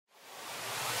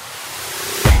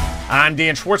I'm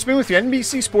Dan Schwartzman with your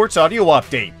NBC Sports Audio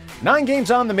Update. 9 games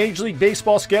on the Major League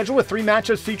Baseball schedule with 3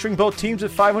 matchups featuring both teams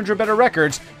with 500 better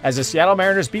records as the Seattle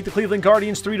Mariners beat the Cleveland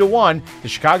Guardians 3-1. The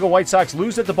Chicago White Sox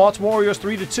lose at the Baltimore Orioles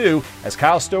 3-2 as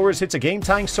Kyle Stowers hits a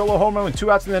game-tying solo home run with 2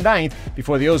 outs in the 9th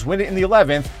before the O's win it in the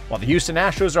 11th, while the Houston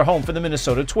Astros are home for the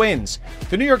Minnesota Twins.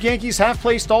 The New York Yankees have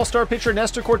placed all-star pitcher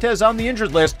Nestor Cortes on the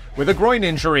injured list with a groin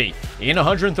injury. In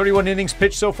 131 innings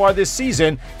pitched so far this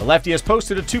season, the lefty has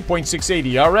posted a 2.68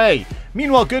 ERA.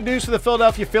 Meanwhile, good news for the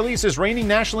Philadelphia Phillies as reigning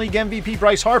National League MVP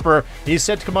Bryce Harper is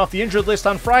set to come off the injured list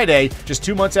on Friday, just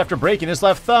 2 months after breaking his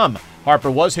left thumb.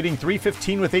 Harper was hitting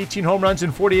 .315 with 18 home runs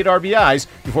and 48 RBIs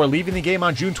before leaving the game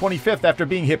on June 25th after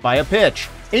being hit by a pitch.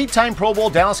 8-time Pro Bowl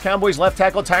Dallas Cowboys left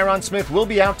tackle Tyron Smith will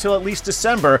be out till at least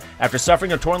December after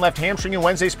suffering a torn left hamstring in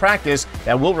Wednesday's practice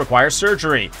that will require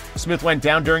surgery. Smith went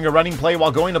down during a running play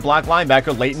while going to block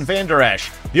linebacker Leighton Vander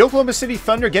Esch. The Oklahoma City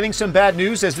Thunder getting some bad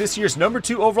news as this year's number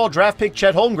 2 overall draft pick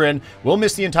Chet Holmgren will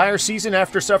miss the entire season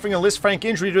after suffering a Lisfranc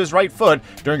injury to his right foot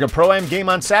during a Pro-Am game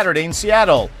on Saturday in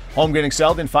Seattle. Holmgren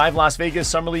excelled in 5 Las Vegas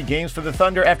Summer League games for the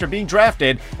Thunder after being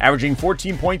drafted, averaging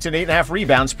 14 points and 8.5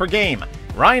 rebounds per game.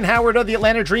 Ryan Howard of the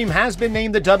Atlanta Dream has been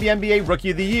named the WNBA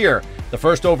Rookie of the Year. The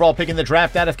first overall pick in the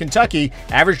draft out of Kentucky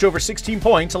averaged over 16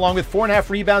 points along with 4.5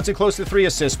 rebounds and close to 3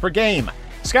 assists per game.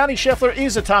 Scottie Scheffler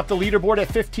is atop the leaderboard at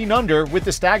 15 under with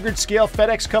the staggered scale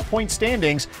FedEx Cup point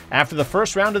standings after the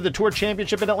first round of the Tour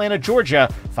Championship in Atlanta, Georgia.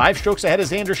 5 strokes ahead of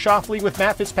Xander Schauffele with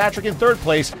Matt Fitzpatrick in 3rd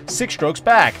place, 6 strokes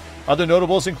back. Other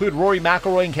notables include Rory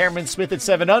McIlroy and Cameron Smith at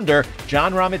 7 under,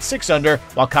 Jon Rahm at 6 under,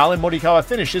 while Colin Morikawa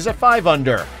finishes at 5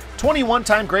 under.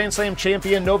 21-time Grand Slam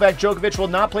champion Novak Djokovic will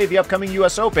not play the upcoming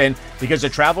U.S. Open because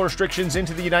of travel restrictions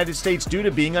into the United States due to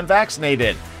being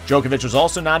unvaccinated. Djokovic was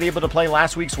also not able to play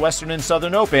last week's Western and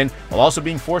Southern Open, while also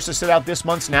being forced to sit out this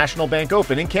month's National Bank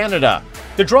Open in Canada.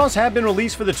 The draws have been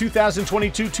released for the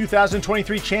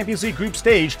 2022-2023 Champions League group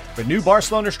stage, with new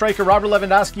Barcelona striker Robert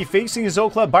Lewandowski facing his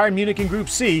old club Bayern Munich in Group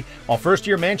C, while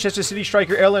first-year Manchester City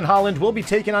striker Erling Haaland will be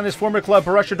taking on his former club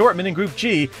Borussia Dortmund in Group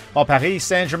G, while Paris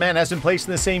Saint-Germain has been placed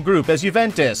in the same group as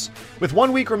Juventus. With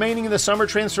 1 week remaining in the summer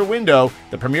transfer window,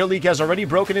 the Premier League has already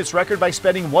broken its record by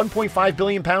spending £1.5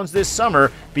 billion this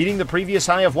summer, beating the previous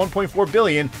high of $1.4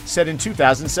 billion set in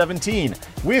 2017.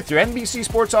 With your NBC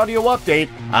Sports Audio Update,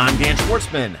 I'm Dan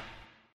Schwartzman.